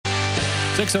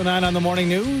6:09 on the morning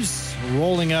news.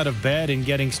 Rolling out of bed and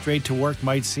getting straight to work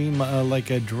might seem like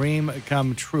a dream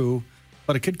come true,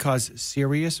 but it could cause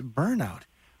serious burnout.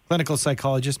 Clinical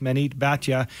psychologist Maneet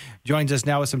Bhatia joins us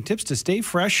now with some tips to stay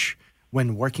fresh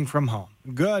when working from home.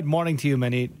 Good morning to you,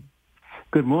 Maneet.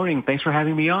 Good morning. Thanks for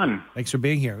having me on. Thanks for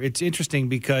being here. It's interesting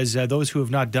because those who have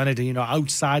not done it,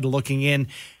 outside looking in,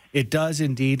 it does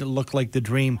indeed look like the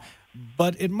dream,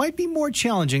 but it might be more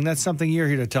challenging. That's something you're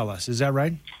here to tell us. Is that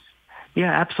right? Yeah,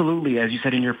 absolutely. As you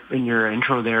said in your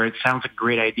intro there, it sounds like a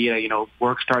great idea.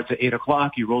 Work starts at 8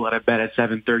 o'clock. You roll out of bed at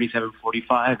 7:30,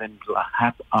 7:45, and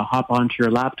hop onto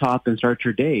your laptop and start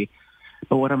your day.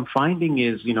 But what I'm finding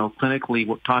is,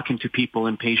 clinically, talking to people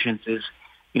and patients is,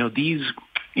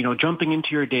 jumping into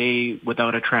your day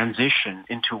without a transition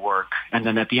into work, and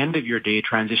then at the end of your day,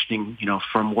 transitioning,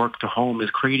 from work to home is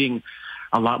creating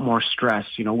a lot more stress.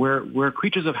 We're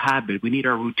creatures of habit. We need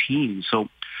our routine. So,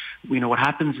 what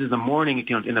happens is the morning,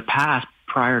 in the past,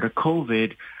 prior to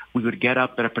COVID, we would get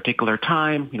up at a particular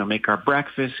time, make our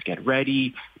breakfast, get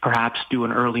ready, perhaps do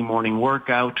an early morning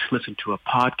workout, listen to a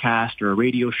podcast or a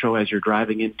radio show as you're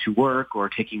driving into work or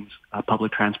taking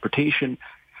public transportation.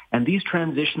 And these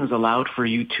transitions allowed for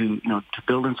you to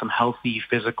build in some healthy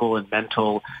physical and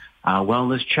mental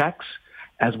wellness checks,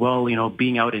 as well,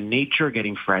 being out in nature,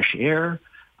 getting fresh air.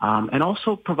 And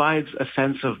also provides a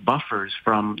sense of buffers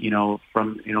from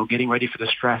getting ready for the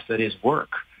stress that is work.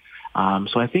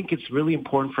 So I think it's really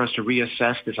important for us to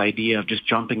reassess this idea of just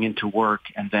jumping into work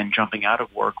and then jumping out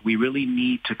of work. We really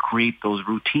need to create those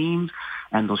routines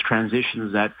and those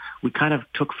transitions that we kind of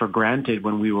took for granted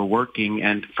when we were working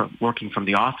from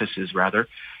the offices rather,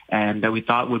 and that we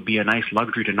thought would be a nice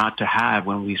luxury to have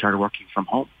when we started working from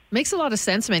home. Makes a lot of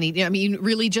sense, Manny. I mean,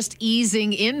 really just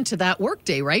easing into that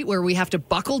workday, right? Where we have to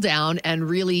buckle down and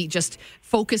really just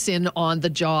focus in on the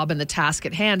job and the task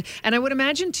at hand. And I would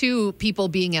imagine, too, people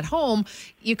being at home,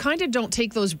 you kind of don't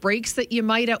take those breaks that you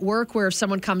might at work where if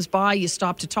someone comes by, you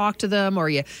stop to talk to them or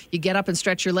you get up and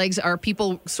stretch your legs. Are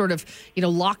people sort of,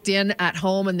 locked in at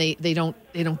home and they don't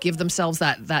give themselves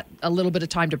that a little bit of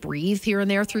time to breathe here and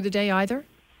there through the day either?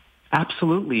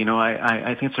 Absolutely.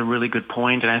 I think it's a really good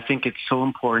point, and I think it's so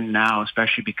important now,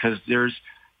 especially because there's,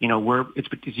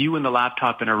 it's you and the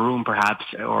laptop in a room perhaps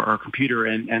or a computer,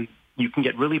 and you can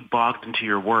get really bogged into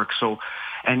your work. So,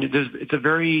 and it's a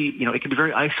very, it can be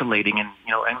very isolating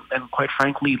and quite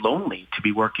frankly lonely to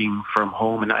be working from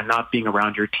home and not being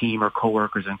around your team or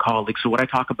coworkers and colleagues. So what I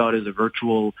talk about is a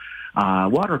virtual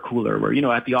water cooler where,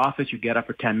 at the office you get up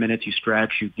for 10 minutes, you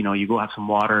stretch, you go have some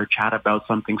water, chat about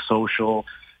something social,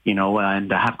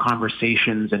 and have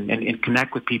conversations and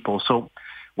connect with people. So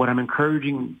what I'm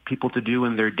encouraging people to do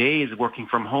in their days working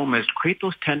from home is create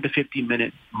those 10 to 15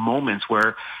 minute moments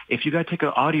where if you got to take an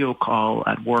audio call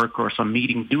at work or some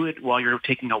meeting, do it while you're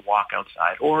taking a walk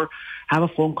outside, or have a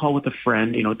phone call with a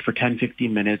friend, for 10,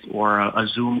 15 minutes, or a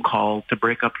Zoom call to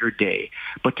break up your day.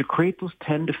 But to create those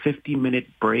 10 to 15 minute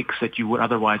breaks that you would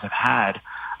otherwise have had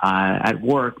at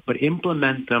work, but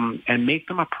implement them and make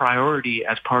them a priority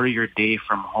as part of your day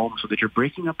from home so that you're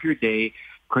breaking up your day,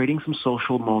 creating some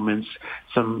social moments,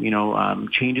 some,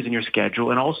 changes in your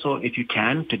schedule. And also, if you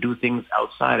can, to do things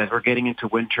outside as we're getting into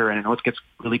winter. And I know it gets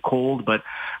really cold, but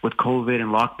with COVID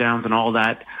and lockdowns and all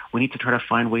that, we need to try to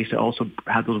find ways to also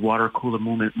have those water cooler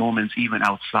moments even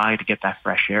outside to get that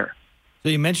fresh air. So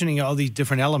you're mentioning all these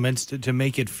different elements to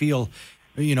make it feel,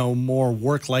 more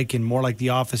work-like and more like the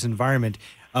office environment.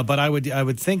 But I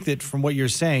would think that from what you're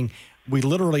saying, we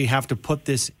literally have to put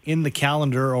this in the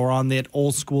calendar or on that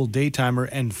old school day timer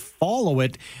and follow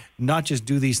it, not just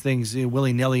do these things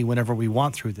willy-nilly whenever we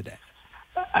want through the day.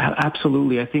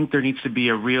 Absolutely. I think there needs to be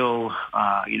a real,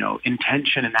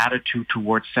 intention and attitude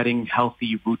towards setting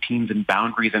healthy routines and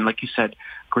boundaries. And like you said,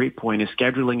 great point is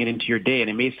scheduling it into your day. And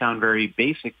it may sound very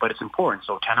basic, but it's important.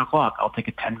 So 10 o'clock, I'll take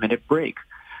a 10-minute break.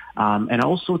 And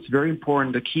also it's very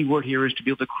important. The key word here is to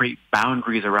be able to create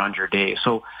boundaries around your day.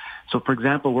 So for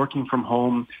example, working from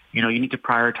home, you need to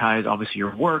prioritize obviously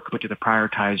your work, but you have to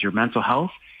prioritize your mental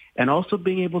health. And also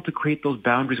being able to create those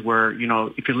boundaries where,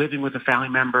 if you're living with a family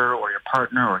member or your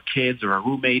partner or kids or a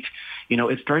roommate,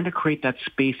 it's starting to create that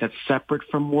space that's separate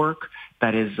from work,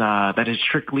 that is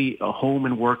strictly a home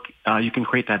and work. You can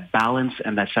create that balance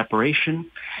and that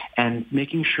separation, and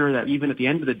making sure that even at the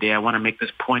end of the day, I want to make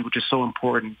this point, which is so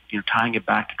important, tying it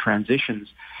back to transitions,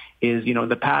 is, in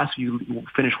the past, you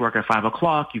finish work at 5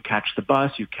 o'clock, you catch the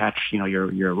bus, you catch,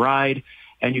 your ride,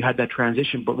 and you had that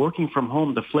transition. But working from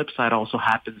home, the flip side also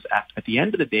happens at the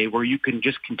end of the day where you can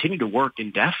just continue to work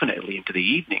indefinitely into the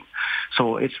evening.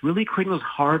 So it's really creating those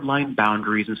hard line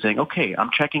boundaries and saying, okay, I'm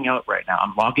checking out right now.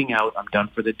 I'm logging out. I'm done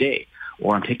for the day.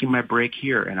 or I'm taking my break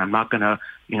here, and I'm not going to,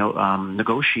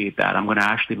 negotiate that. I'm going to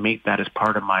actually make that as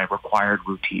part of my required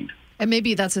routine. And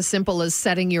maybe that's as simple as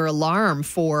setting your alarm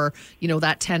for,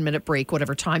 that 10-minute break,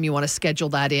 whatever time you want to schedule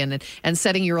that in, and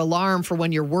setting your alarm for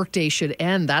when your workday should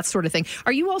end, that sort of thing.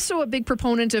 Are you also a big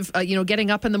proponent of, getting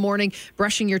up in the morning,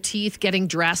 brushing your teeth, getting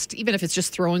dressed, even if it's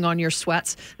just throwing on your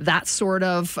sweats, that sort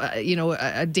of,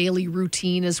 a daily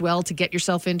routine as well to get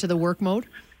yourself into the work mode?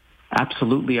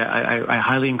 Absolutely. I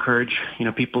highly encourage,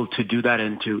 people to do that,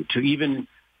 and to even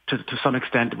to some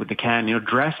extent with the can,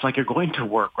 dress like you're going to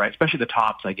work, right? Especially the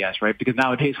tops, I guess, right? Because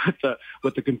nowadays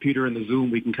with the computer and the Zoom,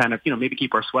 we can kind of, maybe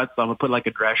keep our sweats on and put like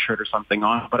a dress shirt or something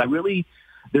on. But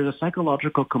there's a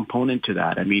psychological component to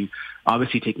that. I mean,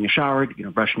 obviously taking a shower,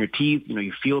 brushing your teeth,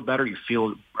 you feel better, you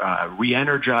feel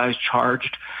re-energized,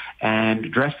 charged,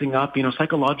 and dressing up,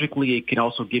 psychologically, it can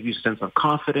also give you a sense of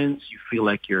confidence. You feel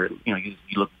like you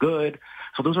look good.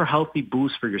 So those are healthy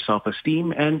boosts for your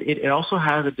self-esteem, and it also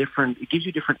has it gives you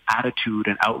a different attitude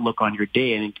and outlook on your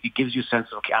day, and it gives you a sense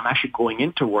of, okay, I'm actually going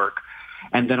into work.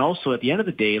 And then also at the end of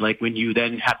the day, like when you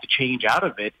then have to change out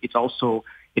of it, it's also,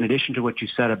 in addition to what you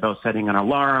said about setting an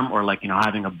alarm or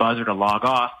having a buzzer to log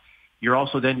off, you're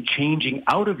also then changing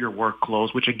out of your work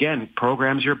clothes, which again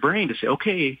programs your brain to say,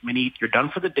 okay, Maneet, you're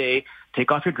done for the day,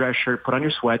 take off your dress shirt, put on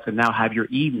your sweats, and now have your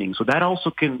evening. So that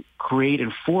also can create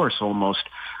and force almost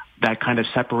that kind of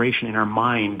separation in our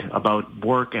mind about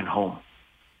work and home.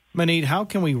 Maneet, how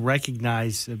can we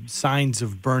recognize signs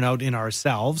of burnout in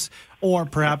ourselves, or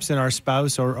perhaps in our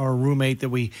spouse or roommate that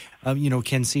we,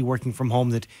 can see working from home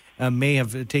that may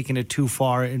have taken it too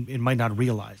far and might not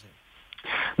realize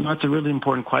it? That's a really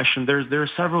important question. There are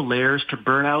several layers to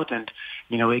burnout, and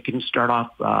it can start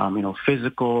off,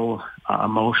 physical,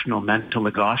 emotional, mental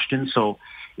exhaustion. So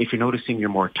if you're noticing you're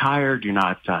more tired, you're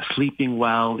not sleeping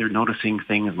well, you're noticing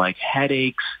things like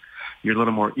headaches, you're a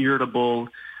little more irritable,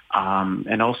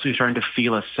 and also you're starting to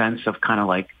feel a sense of kind of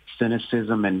like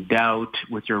cynicism and doubt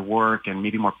with your work, and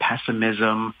maybe more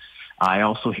pessimism. I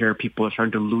also hear people are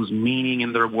starting to lose meaning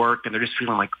in their work, and they're just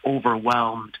feeling like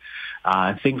overwhelmed.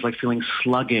 Things like feeling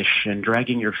sluggish and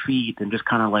dragging your feet and just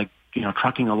kind of like,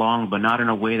 trucking along, but not in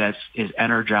a way that is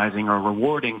energizing or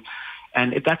rewarding.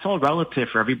 And that's all relative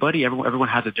for everybody. Everyone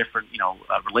has a different,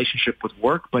 relationship with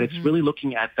work, but it's really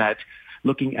looking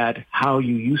at how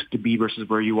you used to be versus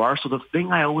where you are. So the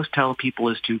thing I always tell people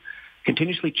is to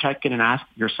continuously check in and ask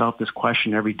yourself this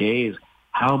question every day: is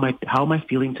how am I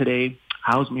feeling today?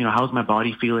 How's my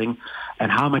body feeling,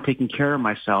 and how am I taking care of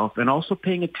myself? And also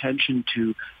paying attention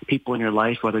to people in your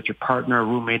life, whether it's your partner or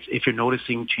roommates, if you're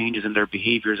noticing changes in their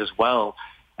behaviors as well.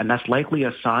 And that's likely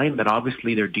a sign that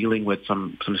obviously they're dealing with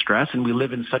some stress, and we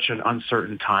live in such an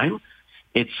uncertain time.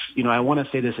 It's, I want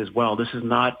to say this as well. This is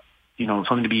not,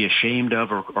 something to be ashamed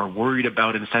of or worried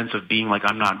about in the sense of being like,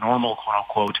 I'm not normal, quote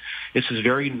unquote. This is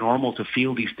very normal to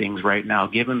feel these things right now,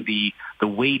 given the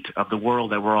weight of the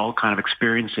world that we're all kind of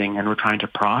experiencing and we're trying to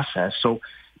process. So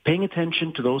paying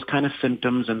attention to those kind of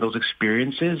symptoms and those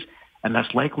experiences, and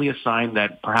that's likely a sign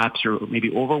that perhaps you're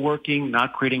maybe overworking,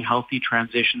 not creating healthy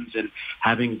transitions and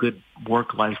having good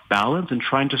work-life balance, and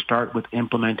trying to start with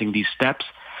implementing these steps.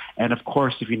 And of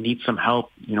course, if you need some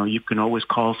help, you can always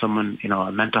call someone,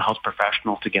 a mental health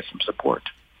professional to get some support.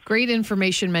 Great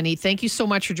information, Maneet. Thank you so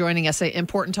much for joining us. An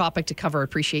important topic to cover.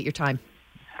 Appreciate your time.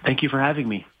 Thank you for having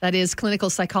me. That is clinical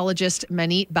psychologist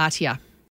Maneet Bhatia.